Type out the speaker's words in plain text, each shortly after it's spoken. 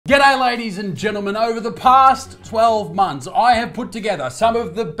G'day ladies and gentlemen, over the past 12 months I have put together some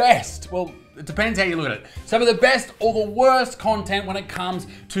of the best, well it depends how you look at it, some of the best or the worst content when it comes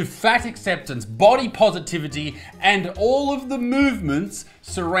to fat acceptance, body positivity and all of the movements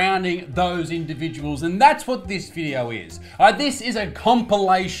surrounding those individuals, and that's what this video is. This is a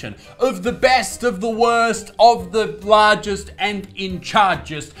compilation of the best, of the worst, of the largest and in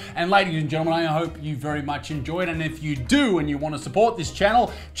chargest. And ladies and gentlemen, I hope you very much enjoyed, and if you do and you want to support this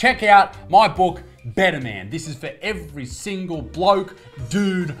channel, check out my book Betterman. This is for every single bloke,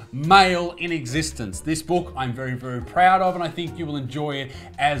 dude, male in existence. This book I'm very, very proud of, and I think you will enjoy it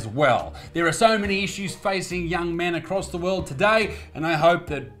as well. There are so many issues facing young men across the world today, and I hope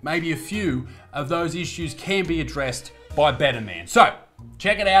that maybe a few of those issues can be addressed by Betterman. So,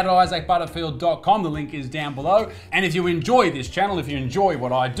 check it out at isaacbutterfield.com. The link is down below. And if you enjoy this channel, if you enjoy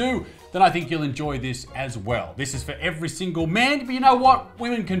what I do, then I think you'll enjoy this as well. This is for every single man, but you know what?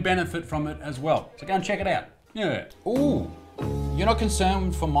 Women can benefit from it as well. So go and check it out. Yeah. Ooh, you're not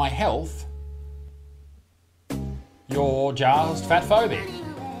concerned for my health. You're just fat phobic.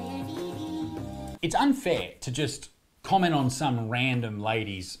 It's unfair to just comment on some random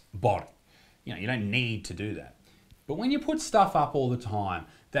lady's body. You know, you don't need to do that. But when you put stuff up all the time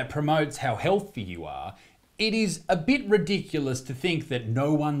that promotes how healthy you are, it is a bit ridiculous to think that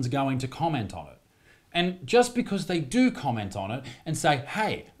no one's going to comment on it. And just because they do comment on it and say,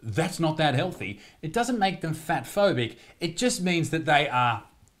 hey, that's not that healthy, it doesn't make them fat phobic. It just means that they are,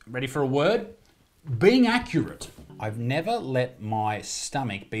 ready for a word? Being accurate. I've never let my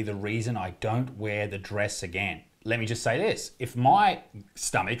stomach be the reason I don't wear the dress again. Let me just say this, if my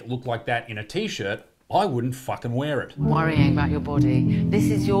stomach looked like that in a t-shirt, I wouldn't fucking wear it. Worrying about your body.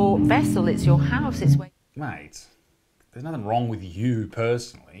 This is your vessel, it's your house, it's where... Mate, there's nothing wrong with you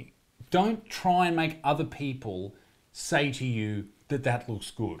personally. Don't try and make other people say to you that that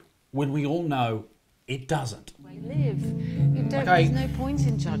looks good, when we all know it doesn't. You live. You don't, okay. There's no point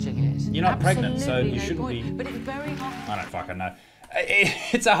in judging it. You're not pregnant, so you shouldn't be... But it's very hard. I don't fucking know.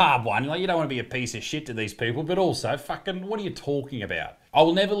 It's a hard one. Like, you don't want to be a piece of shit to these people, but also, fucking, what are you talking about? I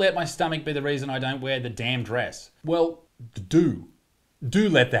will never let my stomach be the reason I don't wear the damn dress. Well, do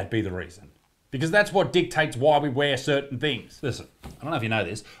let that be the reason. Because that's what dictates why we wear certain things. Listen, I don't know if you know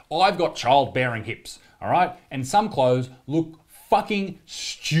this, I've got childbearing hips, all right? And some clothes look fucking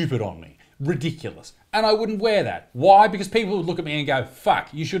stupid on me. Ridiculous. And I wouldn't wear that. Why? Because people would look at me and go, fuck,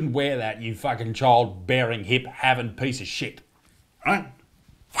 you shouldn't wear that, you fucking childbearing hip having piece of shit. Right?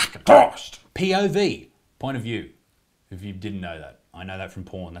 Fucking tossed. POV, point of view. If you didn't know that. I know that from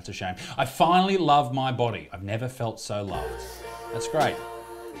porn, that's a shame. I finally love my body. I've never felt so loved. That's great.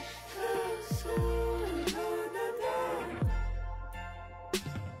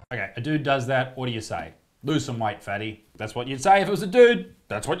 Okay, a dude does that, what do you say? Lose some weight, fatty. That's what you'd say if it was a dude.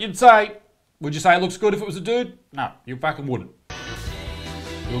 That's what you'd say. Would you say it looks good if it was a dude? No, you fucking wouldn't.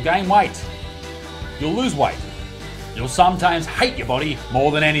 You'll gain weight. You'll lose weight. You'll sometimes hate your body more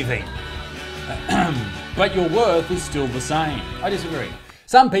than anything. But your worth is still the same. I disagree.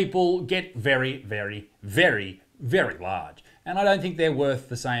 Some people get very, very, very, very large. And I don't think they're worth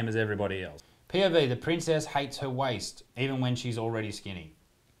the same as everybody else. POV, the princess hates her waist, even when she's already skinny.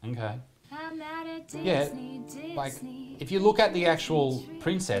 Okay. Yeah, like, if you look at the actual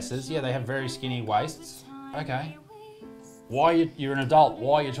princesses, yeah, they have very skinny waists. Okay. Why you're an adult,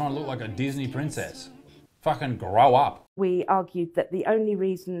 why are you trying to look like a Disney princess? Fucking grow up. We argued that the only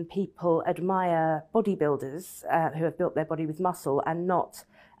reason people admire bodybuilders who have built their body with muscle and not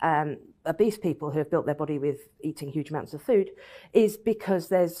obese people who have built their body with eating huge amounts of food is because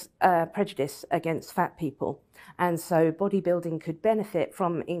there's prejudice against fat people. And so bodybuilding could benefit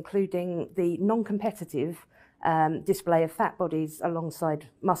from including the non-competitive display of fat bodies alongside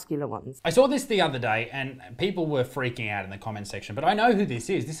muscular ones. I saw this the other day and people were freaking out in the comment section, but I know who this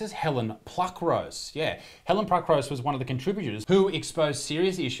is. This is Helen Pluckrose. Yeah, Helen Pluckrose was one of the contributors who exposed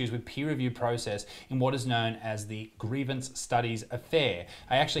serious issues with peer review process in what is known as the grievance studies affair.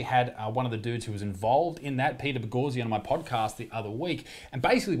 I actually had one of the dudes who was involved in that, Peter Bogorzi, on my podcast the other week, and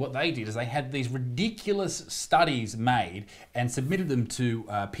basically what they did is they had these ridiculous studies made and submitted them to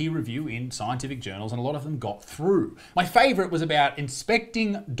peer review in scientific journals, and a lot of them got through. My favorite was about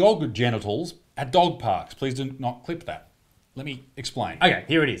inspecting dog genitals at dog parks. Please do not clip that. Let me explain. Okay,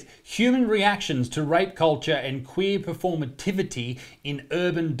 here it is. Human reactions to rape culture and queer performativity in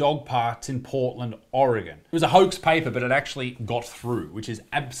urban dog parks in Portland, Oregon. It was a hoax paper, but it actually got through, which is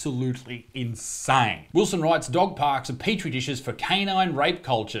absolutely insane. Wilson writes, dog parks are petri dishes for canine rape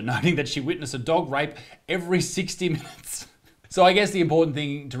culture, noting that she witnessed a dog rape every 60 minutes. So I guess the important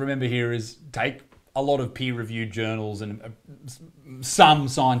thing to remember here is take a lot of peer-reviewed journals and some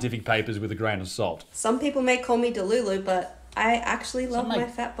scientific papers with a grain of salt. Some people may call me Delulu, but I actually love my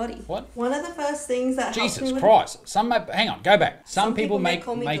fat body. What? One of the first things that helps me with... Jesus Christ. Hang on, go back. Some people may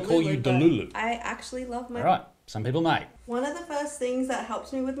call you Delulu. I actually love my... All right, some people may. One of the first things that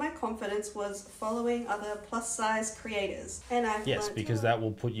helped me with my confidence was following other plus-size creators. And I've learned because that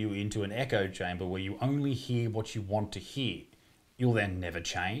will put you into an echo chamber where you only hear what you want to hear. You'll then never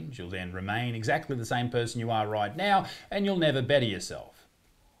change. You'll then remain exactly the same person you are right now, and you'll never better yourself.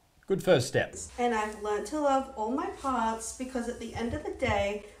 Good first step. And I've learned to love all my parts because at the end of the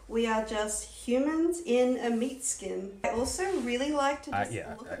day, we are just humans in a meat skin. I also really like to just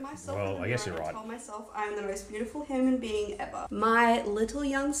look at myself in the mirror and tell myself I'm the most beautiful human being ever. My little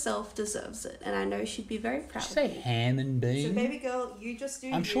young self deserves it, and I know she'd be very proud of me. Did she say ham and beans? So baby girl, you just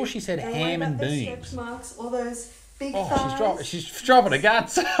do I'm sure she said ham and beans. Stretch marks, all those big thighs. She's dropping her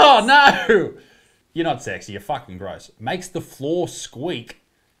guts. Oh no! You're not sexy, you're fucking gross. Makes the floor squeak.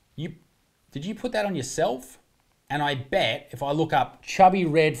 Did you put that on yourself? And I bet if I look up Chubby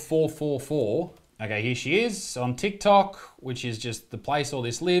Red 444, okay, here she is on TikTok, which is just the place all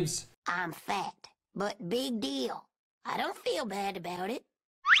this lives. I'm fat, but big deal. I don't feel bad about it.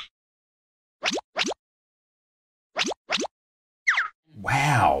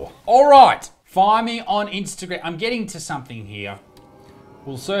 Wow. All right. Find me on Instagram. I'm getting to something here.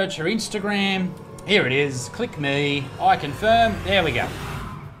 We'll search her Instagram. Here it is. Click me. I confirm. There we go.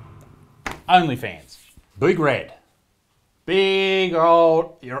 OnlyFans. Big Red. Big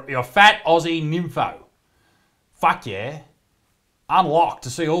old, you're fat Aussie nympho. Fuck yeah. Unlocked to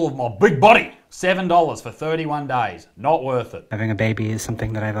see all of my big body. $7 for 31 days. Not worth it. Having a baby is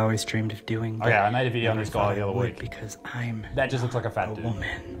something that I've always dreamed of doing. Okay, I made a video on this guy the other week. Because I'm that just looks like a fat dude. Woman.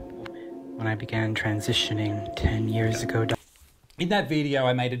 When I began transitioning 10 years ago. In that video,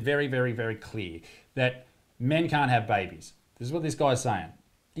 I made it very, very, very clear that men can't have babies. This is what this guy's saying.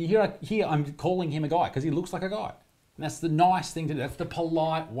 Here I'm calling him a guy because he looks like a guy. And that's the nice thing to do. That's the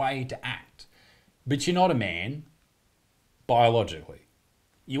polite way to act. But you're not a man, biologically.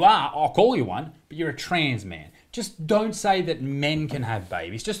 You are, I'll call you one, but you're a trans man. Just don't say that men can have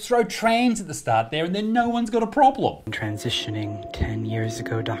babies. Just throw trans at the start there and then no one's got a problem. Transitioning 10 years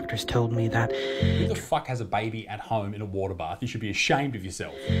ago, doctors told me that... Who the fuck has a baby at home in a water bath? You should be ashamed of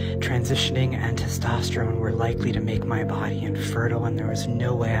yourself. Transitioning and testosterone were likely to make my body infertile and there was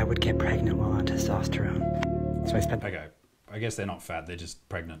no way I would get pregnant while on testosterone. So I spent... Okay, I guess they're not fat, they're just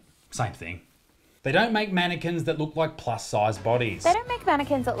pregnant. Same thing. They don't make mannequins that look like plus-size bodies. They don't make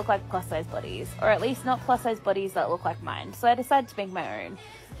mannequins that look like plus-size bodies, or at least not plus-size bodies that look like mine, so I decided to make my own.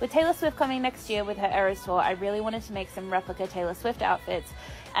 With Taylor Swift coming next year with her Eras tour, I really wanted to make some replica Taylor Swift outfits,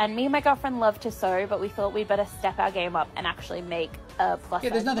 and me and my girlfriend love to sew, but we thought we'd better step our game up and actually make a plus-size. Yeah,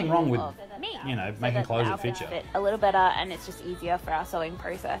 there's nothing wrong with, making clothes that fit you. Fit a little better, and it's just easier for our sewing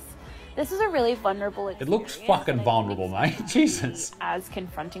process. This is a really vulnerable experience. It looks fucking vulnerable, mate. Jesus. As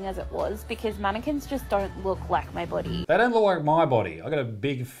confronting as it was, because mannequins just don't look like my body. They don't look like my body. I got a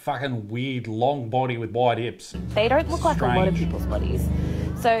big fucking weird long body with wide hips. They don't look like a lot of people's bodies.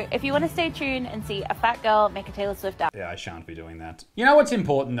 So if you want to stay tuned and see a fat girl make a Taylor Swift outfit. Yeah, I shan't be doing that. You know what's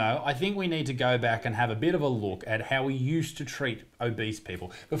important though? I think we need to go back and have a bit of a look at how we used to treat obese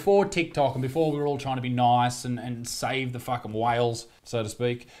people. Before TikTok and before we were all trying to be nice and save the fucking whales, so to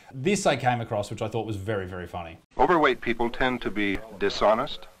speak. This I came across, which I thought was very, very funny. Overweight people tend to be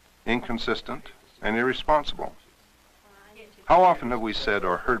dishonest, inconsistent, and irresponsible. How often have we said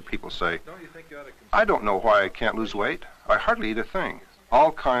or heard people say, I don't know why I can't lose weight. I hardly eat a thing.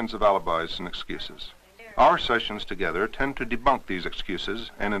 All kinds of alibis and excuses. Our sessions together tend to debunk these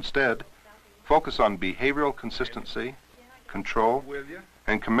excuses and instead focus on behavioral consistency, control,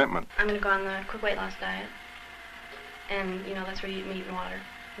 and commitment. I'm going to go on the quick weight loss diet. And, you know, that's where you eat meat and water.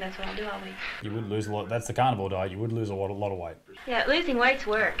 That's what I'll do all week. You would lose a lot. That's the carnivore diet. You would lose a lot of weight. Yeah, losing weight's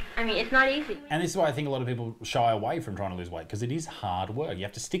work. I mean, it's not easy. And this is why I think a lot of people shy away from trying to lose weight, because it is hard work. You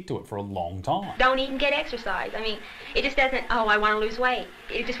have to stick to it for a long time. Don't even get exercise. I mean, it just doesn't, oh, I want to lose weight.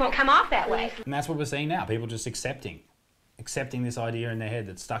 It just won't come off that way. And that's what we're seeing now. People just accepting this idea in their head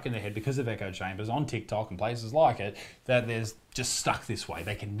that's stuck in their head because of echo chambers on TikTok and places like it, that there's just stuck this way.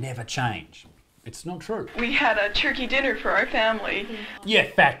 They can never change. It's not true. We had a turkey dinner for our family. You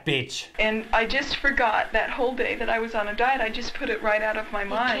fat bitch. And I just forgot that whole day that I was on a diet. I just put it right out of my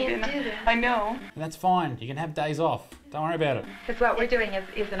mind. You can't do that. I know. That's fine. You can have days off. Don't worry about it. Because what we're doing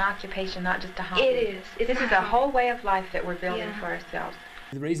is an occupation, not just a hobby. It is. This is a whole way of life that we're building for ourselves.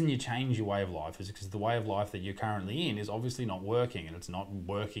 The reason you change your way of life is because the way of life that you're currently in is obviously not working, and it's not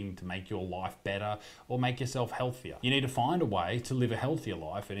working to make your life better or make yourself healthier. You need to find a way to live a healthier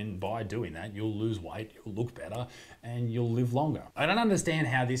life, and by doing that, you'll lose weight, you'll look better, and you'll live longer. I don't understand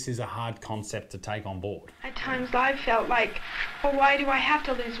how this is a hard concept to take on board. At times I've felt like, well, why do I have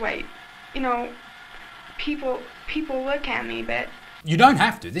to lose weight? You know, people look at me, but... You don't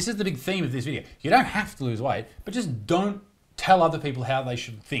have to. This is the big theme of this video. You don't have to lose weight, but just don't tell other people how they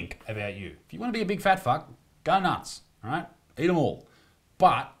should think about you. If you want to be a big fat fuck, go nuts, all right? Eat them all.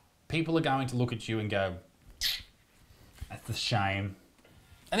 But people are going to look at you and go, that's a shame.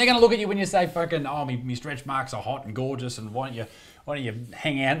 And they're going to look at you when you say fucking, oh, me stretch marks are hot and gorgeous, and why don't you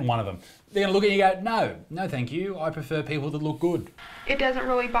hang out in one of them? They're going to look at you and go, no thank you. I prefer people that look good. It doesn't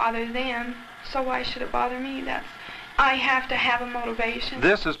really bother them, so why should it bother me? I have to have a motivation.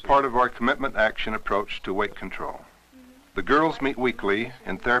 This is part of our commitment action approach to weight control. The girls meet weekly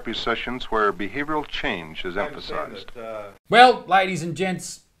in therapy sessions where behavioral change is emphasized. Well, ladies and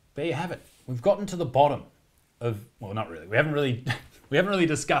gents, there you have it. We've gotten to the bottom of, well, not really. We haven't really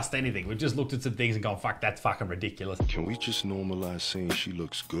discussed anything. We've just looked at some things and gone, fuck, that's fucking ridiculous. Can we just normalize saying she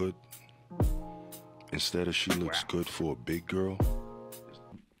looks good instead of she looks good for a big girl?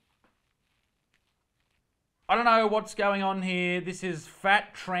 I don't know what's going on here. This is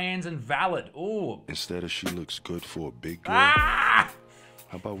fat, trans, and valid. Ooh. Instead of she looks good for a big girl. Ah!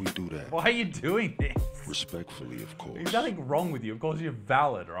 How about we do that? Why are you doing this? Respectfully, of course. There's nothing wrong with you. Of course, you're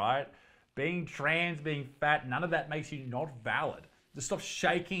valid, right? Being trans, being fat, none of that makes you not valid. Just stop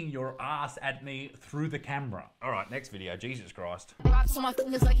shaking your ass at me through the camera. All right, next video. Jesus Christ. Rocks on my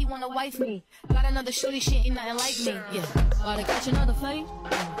fingers like he wanna wife me. Got another shorty, she ain't nothing like me. Yeah. About to catch another fight.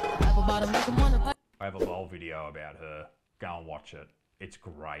 Apple bottom, make him wanna fight. I have a whole video about her. Go and watch it. It's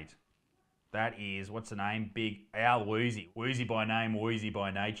great. That is, what's the name? Big Al Woozy. Woozy by name, Woozy by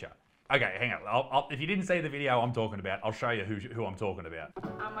nature. Okay, hang on. If you didn't see the video I'm talking about, I'll show you who I'm talking about.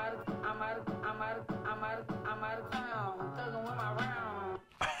 I'm out of town. Thugging with my round.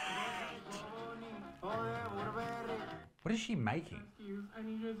 What is she making? I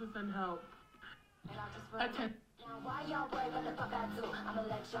need your assistant help. I can't. Why y'all play what the fuck I do? I'ma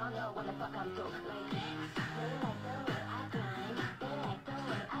let y'all know what the fuck I'm doing.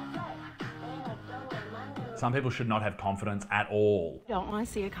 Some people should not have confidence at all. Don't want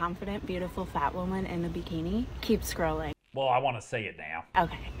to see a confident, beautiful fat woman in a bikini? Keep scrolling. Well, I want to see it now.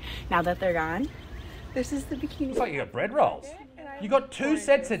 Okay, now that they're gone, this is the bikini. It's like you got bread rolls. You got two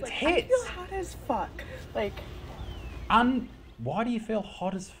sets of tits. I feel hot as fuck. Like, why do you feel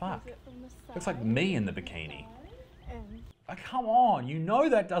hot as fuck? Looks like me in the bikini. Oh, come on, you know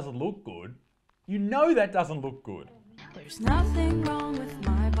that doesn't look good. You know that doesn't look good. There's nothing wrong with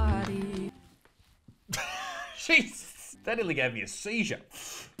my body. That nearly gave me a seizure.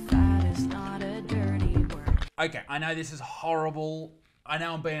 That is not a dirty word. Okay, I know this is horrible. I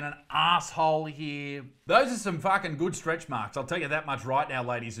know I'm being an asshole here. Those are some fucking good stretch marks. I'll tell you that much right now,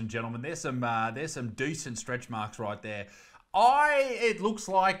 ladies and gentlemen. There's some decent stretch marks right there. It looks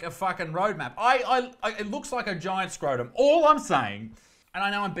like a fucking roadmap. It looks like a giant scrotum. All I'm saying, and I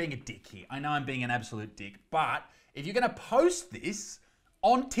know I'm being a dick here. I know I'm being an absolute dick. But if you're going to post this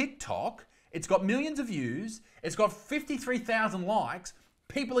on TikTok, it's got millions of views. It's got 53,000 likes.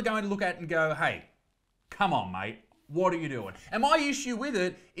 People are going to look at it and go, hey, come on, mate. What are you doing? And my issue with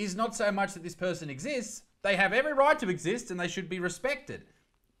it is not so much that this person exists. They have every right to exist and they should be respected.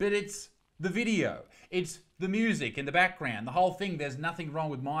 But it's the video. It's the music in the background, the whole thing. There's nothing wrong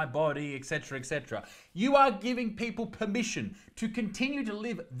with my body, etc., etc. You are giving people permission to continue to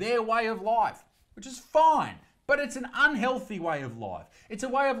live their way of life, which is fine, but it's an unhealthy way of life. It's a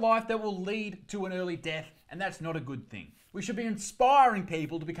way of life that will lead to an early death, and that's not a good thing. We should be inspiring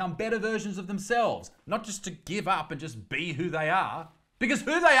people to become better versions of themselves, not just to give up and just be who they are, because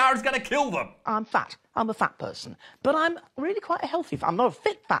who they are is going to kill them. I'm fat. I'm a fat person. But I'm really quite a healthy I'm not a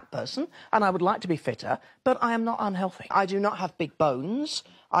fit fat person, and I would like to be fitter, but I am not unhealthy. I do not have big bones.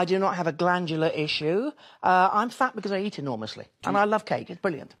 I do not have a glandular issue. I'm fat because I eat enormously. And I love cake. It's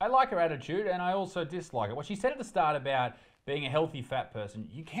brilliant. I like her attitude, and I also dislike it. What she said at the start about being a healthy fat person,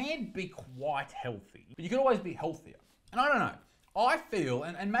 you can be quite healthy, but you can always be healthier. And I don't know. I feel,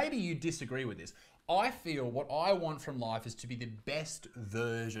 and maybe you disagree with this, I feel what I want from life is to be the best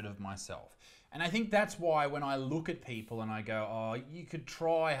version of myself. And I think that's why when I look at people and I go, oh, you could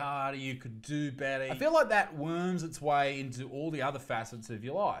try harder, you could do better, I feel like that worms its way into all the other facets of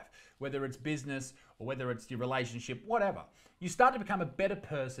your life, whether it's business or whether it's your relationship, whatever. You start to become a better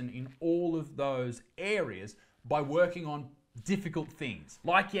person in all of those areas by working on difficult things,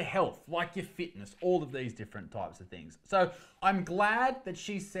 like your health, like your fitness, all of these different types of things. So I'm glad that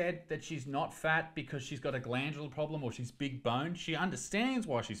she said that she's not fat because she's got a glandular problem or she's big boned. She understands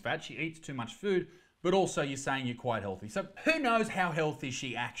why she's fat. She eats too much food, but also you're saying you're quite healthy. So who knows how healthy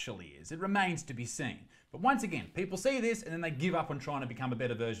she actually is? It remains to be seen. But once again, people see this and then they give up on trying to become a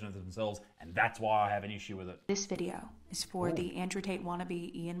better version of themselves, and that's why I have an issue with it. This video is for the Andrew Tate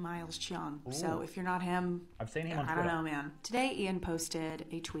wannabe Ian Miles Cheong. So if you're not him, I've seen him on Twitter. I don't know, man. Today, Ian posted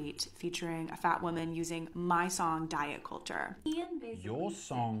a tweet featuring a fat woman using my song Diet Culture. Your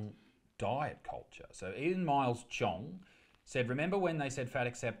song Diet Culture. So Ian Miles Cheong said, remember when they said fat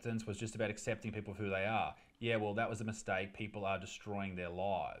acceptance was just about accepting people for who they are? Yeah, well, that was a mistake. People are destroying their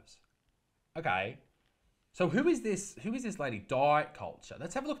lives. Okay. So who is this lady? Diet Culture.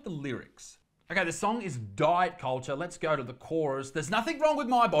 Let's have a look at the lyrics. Okay, the song is Diet Culture. Let's go to the chorus. There's nothing wrong with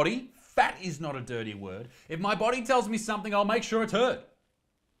my body. Fat is not a dirty word. If my body tells me something, I'll make sure it's heard.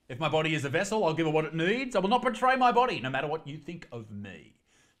 If my body is a vessel, I'll give it what it needs. I will not betray my body, no matter what you think of me.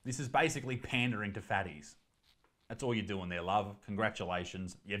 This is basically pandering to fatties. That's all you're doing there, love.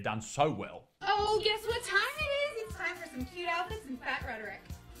 Congratulations. You've done so well. Oh, guess what time it is? It's time for some cute outfits and fat rhetoric.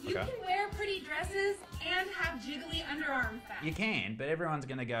 You can wear pretty dresses and have jiggly underarm fat. You can, but everyone's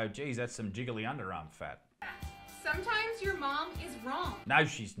going to go, geez, that's some jiggly underarm fat. Sometimes your mom is wrong. No,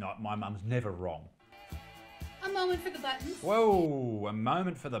 she's not. My mum's never wrong. A moment for the buttons. Whoa, a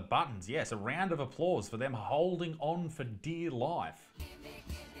moment for the buttons. Yes, a round of applause for them holding on for dear life.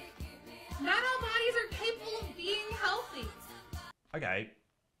 Not all bodies are capable of being healthy. Okay,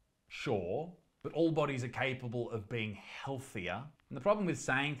 sure, but all bodies are capable of being healthier. And the problem with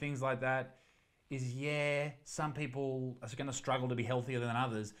saying things like that is, yeah, some people are going to struggle to be healthier than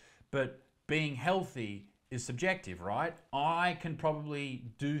others, but being healthy is subjective, right? I can probably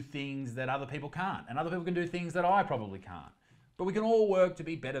do things that other people can't, and other people can do things that I probably can't. But we can all work to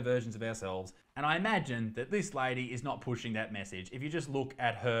be better versions of ourselves, and I imagine that this lady is not pushing that message. If you just look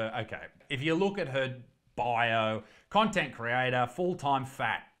at her, okay, if you look at her bio, content creator, full-time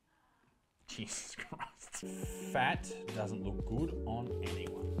fat. Jesus Christ. Fat doesn't look good on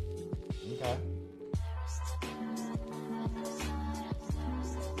anyone. Okay.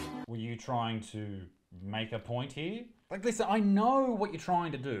 Were you trying to make a point here? Like, listen, I know what you're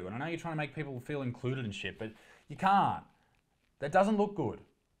trying to do, and I know you're trying to make people feel included and shit, but you can't. That doesn't look good.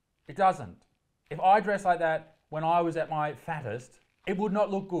 It doesn't. If I dressed like that when I was at my fattest, it would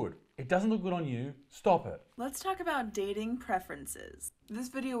not look good. It doesn't look good on you. Stop it. Let's talk about dating preferences. This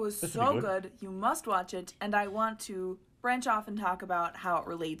video was so good, you must watch it, and I want to branch off and talk about how it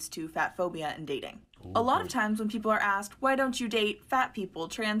relates to fat phobia and dating. Ooh, a lot of times when people are asked, why don't you date fat people,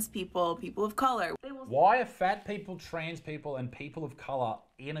 trans people, people of color? Why are fat people, trans people, and people of color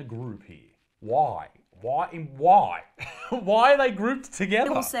in a group here? Why? Why? Why are they grouped together?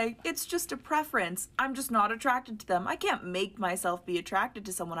 They will say, it's just a preference. I'm just not attracted to them. I can't make myself be attracted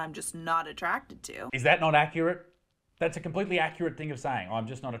to someone I'm just not attracted to. Is that not accurate? That's a completely accurate thing of saying, I'm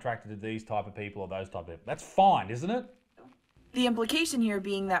just not attracted to these type of people or those type of people. That's fine, isn't it? The implication here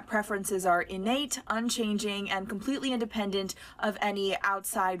being that preferences are innate, unchanging, and completely independent of any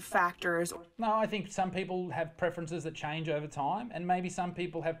outside factors. No, I think some people have preferences that change over time, and maybe some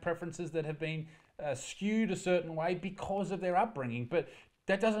people have preferences that have been skewed a certain way because of their upbringing, but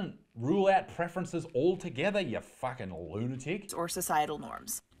that doesn't rule out preferences altogether, you fucking lunatic. Or societal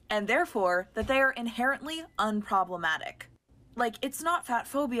norms. And therefore, that they are inherently unproblematic. Like, it's not fat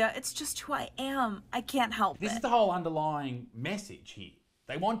phobia, it's just who I am. I can't help it. This is the whole underlying message here.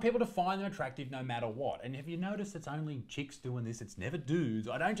 They want people to find them attractive no matter what. And if you notice, it's only chicks doing this, it's never dudes.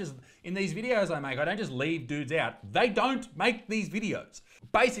 I don't just, in these videos I make, I don't just leave dudes out. They don't make these videos.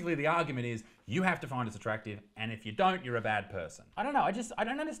 Basically, the argument is, you have to find us attractive, and if you don't, you're a bad person. I don't know, I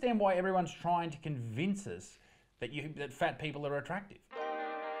don't understand why everyone's trying to convince us that fat people are attractive.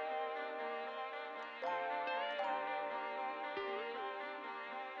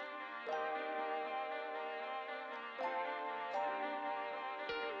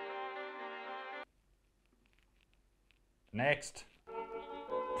 Next.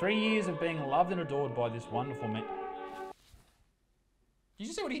 3 years of being loved and adored by this wonderful man. Did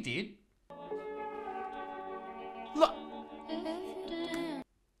you see what he did? Look.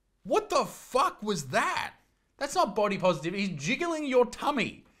 What the fuck was that? That's not body positivity. He's jiggling your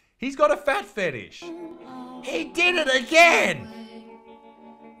tummy. He's got a fat fetish. He did it again.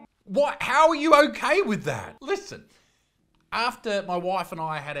 What? How are you okay with that? Listen, after my wife and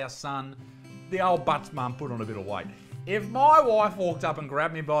I had our son, the old Butts mum put on a bit of weight. If my wife walked up and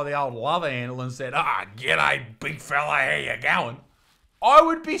grabbed me by the old love handle and said, g'day, big fella, how you going? I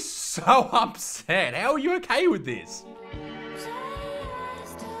would be so upset. How are you okay with this?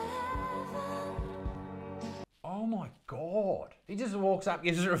 my God. He just walks up,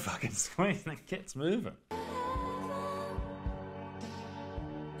 gives her a fucking squeeze and gets moving.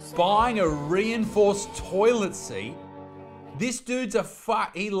 Buying a reinforced toilet seat. This dude's a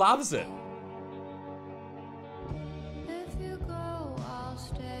fuck. He loves it.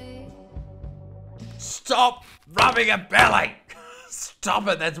 Stop rubbing a belly. Stop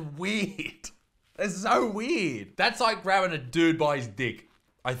it. That's weird. That's so weird. That's like grabbing a dude by his dick,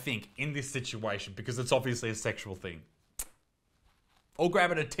 I think, in this situation, because it's obviously a sexual thing. Or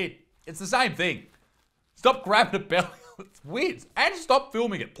grabbing a tit. It's the same thing. Stop grabbing a belly. It's weird. And stop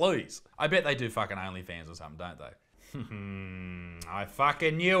filming it, please. I bet they do fucking OnlyFans or something, don't they? I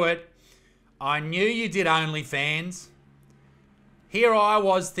fucking knew it. I knew you did OnlyFans. Here I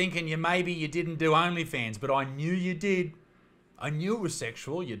was thinking maybe you didn't do OnlyFans, but I knew you did. I knew it was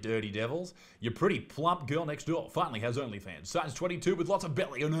sexual, you dirty devils. Your pretty plump girl next door finally has OnlyFans. Size 22 with lots of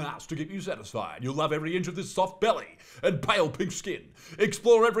belly and ass to keep you satisfied. You'll love every inch of this soft belly and pale pink skin.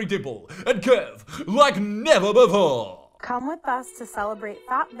 Explore every dimple and curve like never before. Come with us to celebrate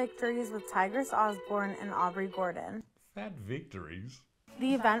fat victories with Tigress Osborne and Aubrey Gordon. Fat victories?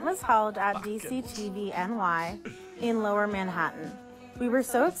 The event was held at DCTV NY in Lower Manhattan. We were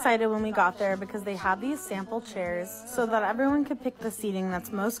so excited when we got there because they had these sample chairs so that everyone could pick the seating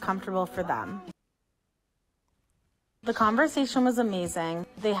that's most comfortable for them. The conversation was amazing.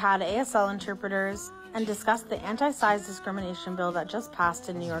 They had ASL interpreters and discussed the anti-size discrimination bill that just passed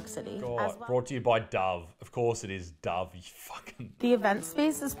in New York City. God, brought to you by Dove. Of course it is Dove, you fucking... The event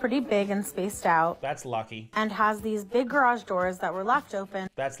space is pretty big and spaced out. That's lucky. And has these big garage doors that were left open.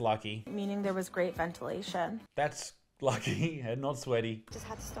 That's lucky. Meaning there was great ventilation. That's lucky and not sweaty. Just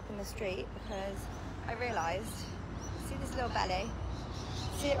had to stop in the street because I realised, see this little belly?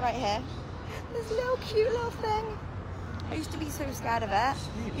 See it right here? This little cute little thing. I used to be so scared of it. I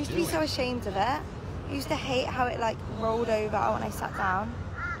used to be so ashamed of it. I used to hate how it like rolled over when I sat down.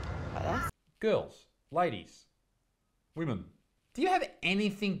 Like this. Girls, ladies, women, do you have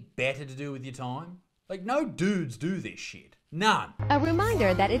anything better to do with your time? Like, no dudes do this shit. None. A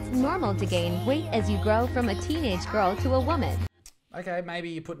reminder that it's normal to gain weight as you grow from a teenage girl to a woman. Okay, maybe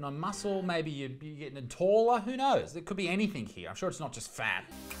you're putting on muscle, maybe you're getting taller, who knows? There could be anything here. I'm sure it's not just fat.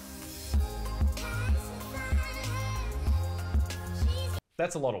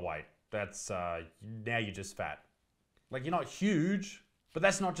 That's a lot of weight. That's, now you're just fat. Like, you're not huge, but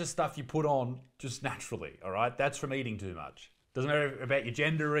that's not just stuff you put on just naturally, all right? That's from eating too much. Doesn't matter about your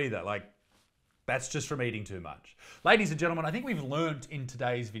gender either. Like, that's just from eating too much. Ladies and gentlemen, I think we've learned in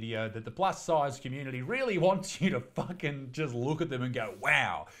today's video that the plus size community really wants you to fucking just look at them and go,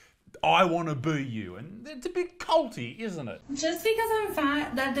 wow, I want to be you. And it's a bit culty, isn't it? Just because I'm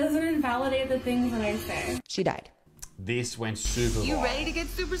fat, that doesn't invalidate the things that I say. She died. This went super viral. You ready to get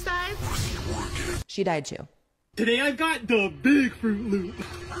supersized? She died too. Today I've got the big Fruit Loop.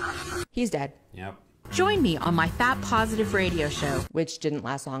 He's dead. Yep. Join me on my Fat Positive radio show, which didn't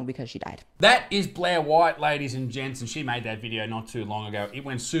last long because she died. That is Blair White, ladies and gents, and she made that video not too long ago. It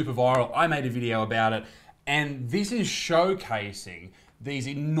went super viral. I made a video about it, and this is showcasing these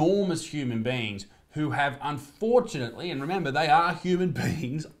enormous human beings who have unfortunately, and remember, they are human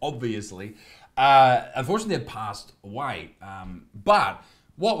beings, obviously, unfortunately they've passed away. But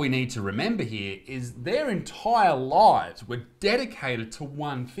what we need to remember here is their entire lives were dedicated to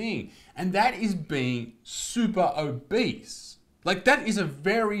one thing, and that is being super obese. Like, that is a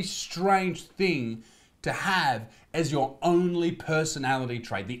very strange thing to have as your only personality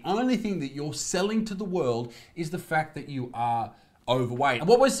trait. The only thing that you're selling to the world is the fact that you are overweight. And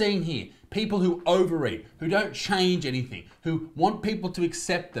what we're seeing here, people who overeat, who don't change anything, who want people to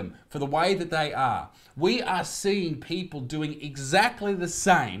accept them for the way that they are. We are seeing people doing exactly the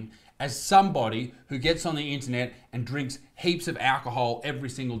same as somebody who gets on the internet and drinks heaps of alcohol every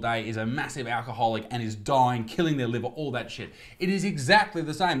single day, is a massive alcoholic and is dying, killing their liver, all that shit. It is exactly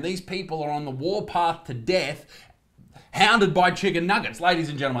the same. These people are on the warpath to death, hounded by chicken nuggets, ladies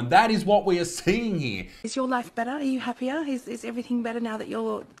and gentlemen. That is what we are seeing here. Is your life better? Are you happier? Is everything better now that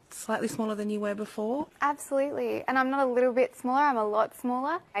you're slightly smaller than you were before? Absolutely. And I'm not a little bit smaller, I'm a lot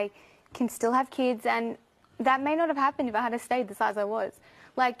smaller. I can still have kids, and that may not have happened if I had stayed the size I was.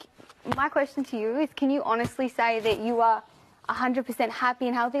 Like, my question to you is, can you honestly say that you are 100% happy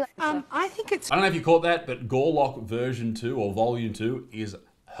and healthy? I think it's... I don't know if you caught that, but Gorlock version 2 or volume 2 is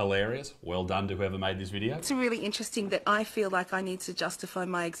hilarious. Well done to whoever made this video. It's really interesting that I feel like I need to justify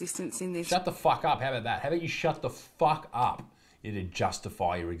my existence in this. Shut the fuck up. How about that? How about you shut the fuck up? You need to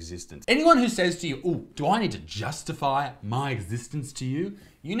justify your existence. Anyone who says to you, oh, do I need to justify my existence to you?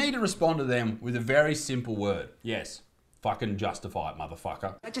 You need to respond to them with a very simple word. Yes, Fucking justify it,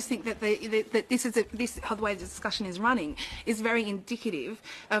 motherfucker. I just think that the way the discussion is running is very indicative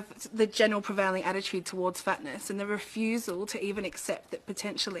of the general prevailing attitude towards fatness and the refusal to even accept that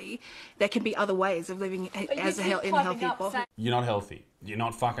potentially there can be other ways of living as in a healthy body. You're not healthy. You're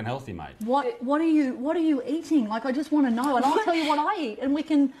not fucking healthy, mate. What are you eating? Like, I just want to know, and I'll tell you what I eat, and we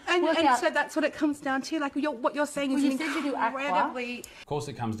can work out. So that's what it comes down to. Like what you're saying is incredibly. Of course,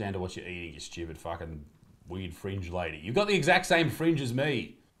 it comes down to what you're eating. You stupid fucking weird fringe lady. You've got the exact same fringe as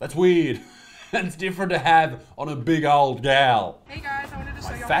me. That's weird. And it's different to have on a big old gal. Hey guys, I wanted to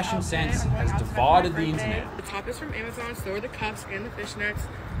show you Fashion sense has divided the internet. The top is from Amazon, so are the cuffs and the fishnets.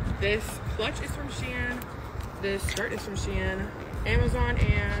 This clutch is from Shein. This skirt is from Shein, Amazon,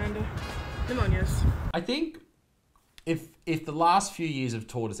 and pneumonias. I think if the last few years have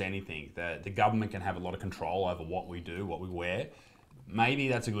taught us anything, that the government can have a lot of control over what we do, what we wear, maybe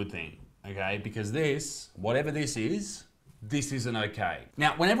that's a good thing. Okay, because this, whatever this isn't okay.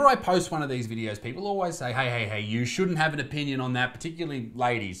 Now, whenever I post one of these videos, people always say, hey, you shouldn't have an opinion on that. Particularly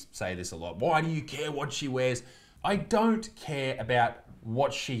ladies say this a lot. Why do you care what she wears? I don't care about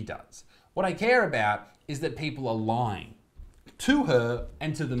what she does. What I care about is that people are lying to her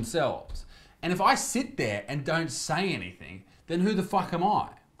and to themselves. And if I sit there and don't say anything, then who the fuck am I?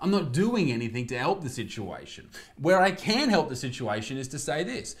 I'm not doing anything to help the situation. Where I can help the situation is to say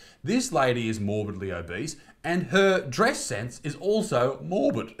this. This lady is morbidly obese and her dress sense is also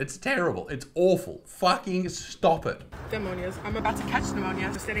morbid. It's terrible. It's awful. Fucking stop it. Pneumonias. I'm about to catch pneumonia.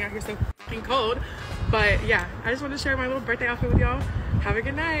 I'm standing out here so fucking cold. But yeah, I just wanted to share my little birthday outfit with y'all. Have a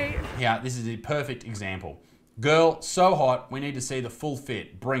good night. Yeah, this is a perfect example. Girl, so hot, we need to see the full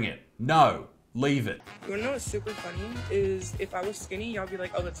fit. Bring it. No. Leave it. You wanna know what's super funny? Is if I was skinny, y'all be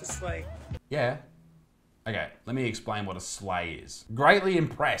like, oh, that's a slay. Yeah. Okay, let me explain what a slay is. Greatly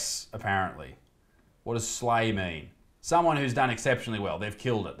impress, apparently. What does slay mean? Someone who's done exceptionally well. They've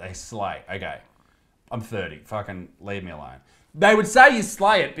killed it. They slay. Okay. I'm 30. Fucking leave me alone. They would say you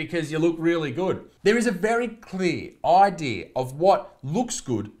slay it because you look really good. There is a very clear idea of what looks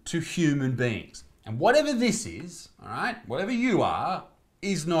good to human beings. And whatever this is, all right, whatever you are,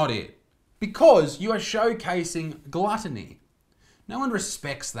 is not it. Because you are showcasing gluttony. No one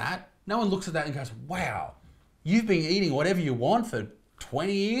respects that. No one looks at that and goes, wow, you've been eating whatever you want for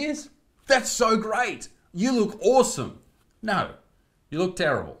 20 years? That's so great. You look awesome. No, you look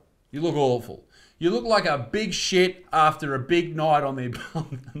terrible. You look awful. You look like a big shit after a big night on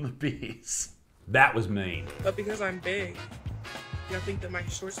the beers. That was mean. But because I'm big, y'all think that my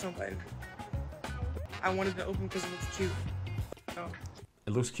shorts don't button. I wanted to open because it looks cute. Oh.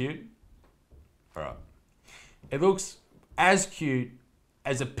 It looks cute? All right. It looks as cute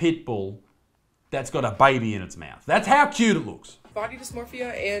as a pit bull that's got a baby in its mouth. That's how cute it looks. Body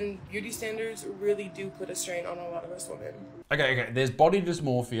dysmorphia and beauty standards really do put a strain on a lot of us women. Okay. There's body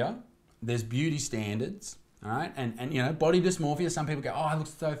dysmorphia. There's beauty standards. All right. And you know, body dysmorphia, some people go, oh, I look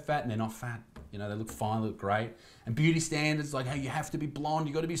so fat, and they're not fat. You know, they look fine, look great. And beauty standards, like, hey, you have to be blonde,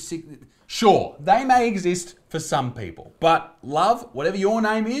 you got to be sick. Sure, they may exist for some people. But love, whatever your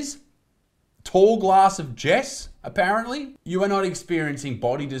name is, tall glass of Jess, apparently, you are not experiencing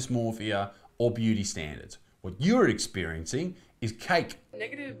body dysmorphia or beauty standards. What you're experiencing is cake.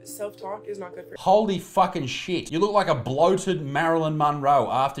 Negative self-talk is not good for you. Holy fucking shit. You look like a bloated Marilyn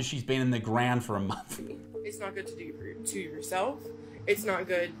Monroe after she's been in the ground for a month. It's not good to do to yourself. It's not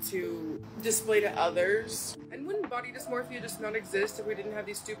good to display to others. And wouldn't body dysmorphia just not exist if we didn't have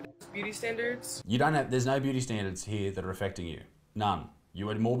these stupid beauty standards? There's no beauty standards here that are affecting you. None. You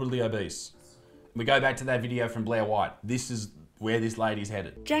are morbidly obese. We go back to that video from Blair White. This is where this lady's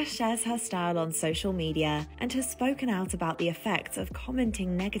headed. Jess shares her style on social media and has spoken out about the effects of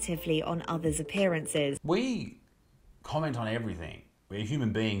commenting negatively on others' appearances. We comment on everything. We're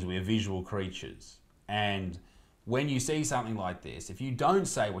human beings, we're visual creatures. And when you see something like this, if you don't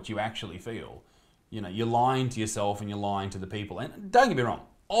say what you actually feel, you know, you're lying to yourself and you're lying to the people. And don't get me wrong,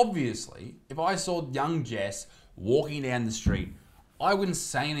 obviously, if I saw young Jess walking down the street, I wouldn't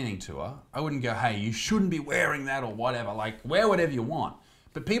say anything to her. I wouldn't go, hey, you shouldn't be wearing that or whatever. Like, wear whatever you want.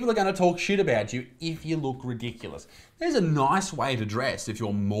 But people are going to talk shit about you if you look ridiculous. There's a nice way to dress if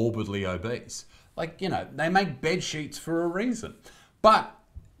you're morbidly obese. Like, you know, they make bed sheets for a reason. But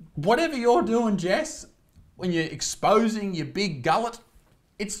whatever you're doing, Jess, when you're exposing your big gullet,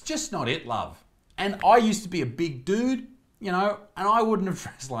 it's just not it, love. And I used to be a big dude, you know, and I wouldn't have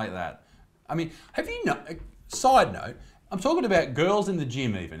dressed like that. I mean, have you side note, I'm talking about girls in the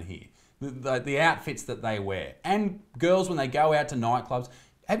gym even here, the outfits that they wear, and girls when they go out to nightclubs.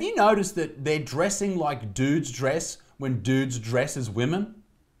 Have you noticed that they're dressing like dudes dress when dudes dress as women?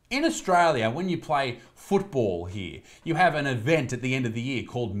 In Australia, when you play football here, you have an event at the end of the year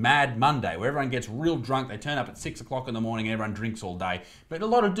called Mad Monday, where everyone gets real drunk. They turn up at 6 o'clock in the morning and everyone drinks all day. But a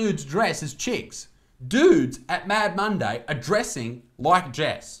lot of dudes dress as chicks. Dudes at Mad Monday are dressing like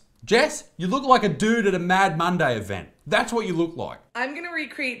Jess. Jess, you look like a dude at a Mad Monday event. That's what you look like. I'm gonna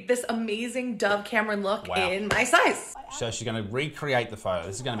recreate this amazing Dove Cameron look Wow. in my size. So she's gonna recreate the photo.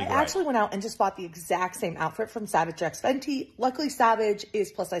 This is gonna be great. I actually went out and just bought the exact same outfit from Savage X Fenty. Luckily, Savage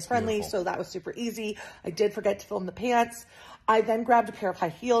is plus size friendly, Beautiful. so that was super easy. I did forget to film the pants. I then grabbed a pair of high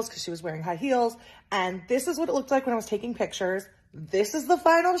heels because she was wearing high heels. And this is what it looked like when I was taking pictures. This is the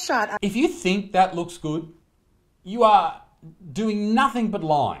final shot. If you think that looks good, you are doing nothing but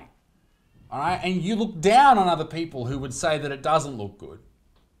lying. All right? And you look down on other people who would say that it doesn't look good.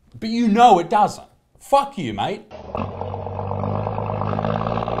 But you know it doesn't. Fuck you, mate.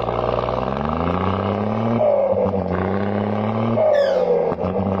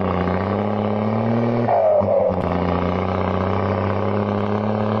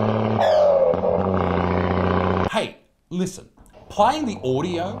 Hey, listen. Playing the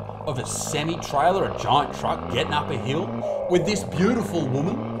audio of a semi-trailer, a giant truck getting up a hill with this beautiful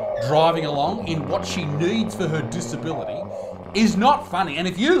woman driving along in what she needs for her disability is not funny. And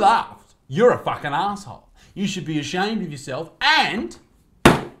if you laughed, you're a fucking asshole. You should be ashamed of yourself and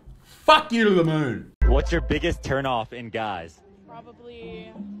fuck you to the moon. What's your biggest turnoff in guys?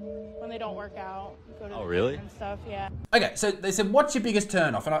 Probably when they don't work out. Go to Oh, the really? gym and stuff, yeah. Okay, so they said, what's your biggest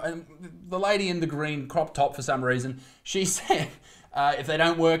turn-off? And the lady in the green crop top, for some reason, she said, if they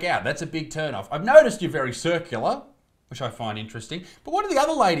don't work out, that's a big turn-off. I've noticed you're very circular, which I find interesting. But what do the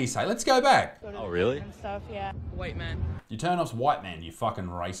other ladies say? Let's go back. Oh, really? And stuff, yeah. White man. Your turn-off's white man, you fucking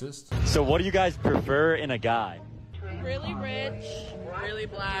racist. So what do you guys prefer in a guy? Really rich, Really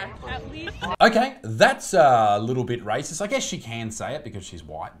black. at least. Okay, that's a little bit racist. I guess she can say it because she's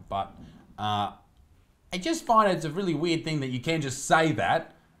white, but I just find it's a really weird thing that you can just say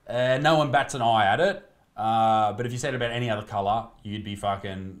that. No one bats an eye at it. But if you said it about any other colour, you'd be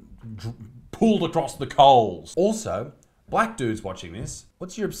fucking pulled across the coals. Also, black dudes watching this,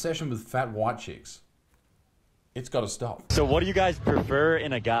 what's your obsession with fat white chicks? It's got to stop. So what do you guys prefer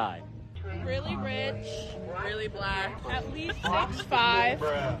in a guy? Really rich, Really black. at least 6'5".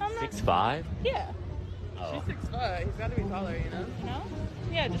 6'5"? Yeah. Oh. She's 6'5". He's got to be taller, you know? You know?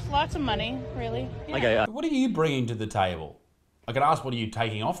 Yeah, just lots of money, really. Yeah. Okay. What are you bringing to the table? I could ask what are you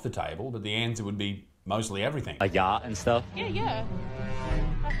taking off the table, but the answer would be mostly everything. A yacht and stuff? Yeah.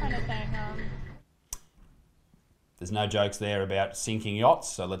 That kind of thing. There's no jokes there about sinking yachts,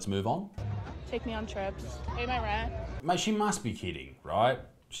 so let's move on. Take me on trips. Pay my rent. Mate, she must be kidding, right?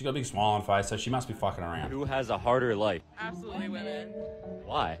 She's got a big smile on her face, so she must be fucking around. Who has a harder life? Absolutely women.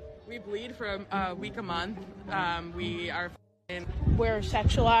 Why? We bleed for a week a month. We are We're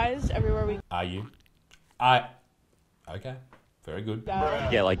sexualized everywhere we Are you? Okay, very good. go.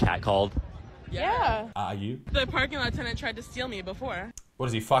 Get like catcalled? Yeah. Are you? The parking lot tenant tried to steal me before. What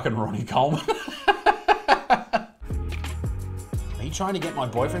is he, fucking Ronnie Coleman? Are you trying to get my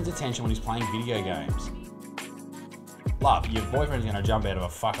boyfriend's attention when he's playing video games? Love, your boyfriend's gonna jump out of a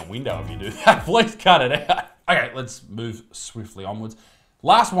fucking window if you do that. Please cut it out. Okay, let's move swiftly onwards.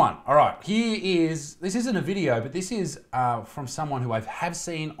 Last one. All right, this isn't a video, but this is from someone who I have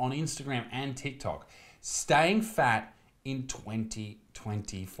seen on Instagram and TikTok. Staying fat in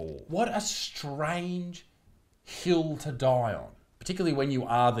 2024. What a strange hill to die on, particularly when you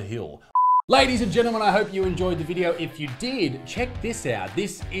are the hill. Ladies and gentlemen, I hope you enjoyed the video. If you did, check this out.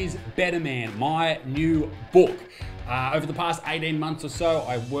 This is Betterman, my new book. Over the past 18 months or so,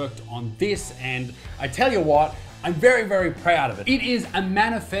 I worked on this, and I tell you what, I'm very, very proud of it. It is a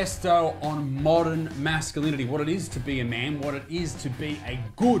manifesto on modern masculinity, what it is to be a man, what it is to be a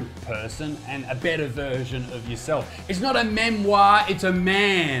good person, and a better version of yourself. It's not a memoir, it's a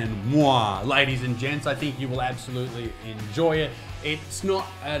man-moir, ladies and gents. I think you will absolutely enjoy it. It's not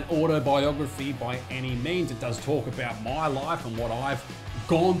an autobiography by any means. It does talk about my life and what I've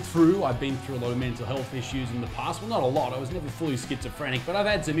gone through. I've been through a lot of mental health issues in the past. Well, not a lot. I was never fully schizophrenic, but I've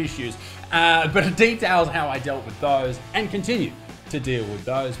had some issues. But it details how I dealt with those and continue to deal with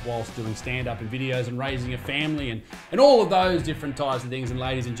those whilst doing stand-up and videos and raising a family and all of those different types of things. And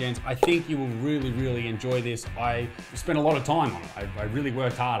ladies and gents, I think you will really, really enjoy this. I spent a lot of time on it. I really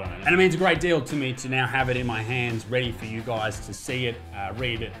worked hard on it. And it means a great deal to me to now have it in my hands, ready for you guys to see it,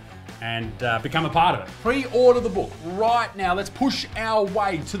 read it, and become a part of it. Pre-order the book right now. Let's push our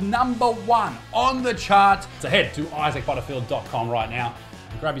way to #1 on the charts. So head to isaacbutterfield.com right now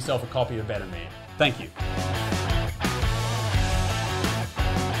and grab yourself a copy of Betterman. Thank you.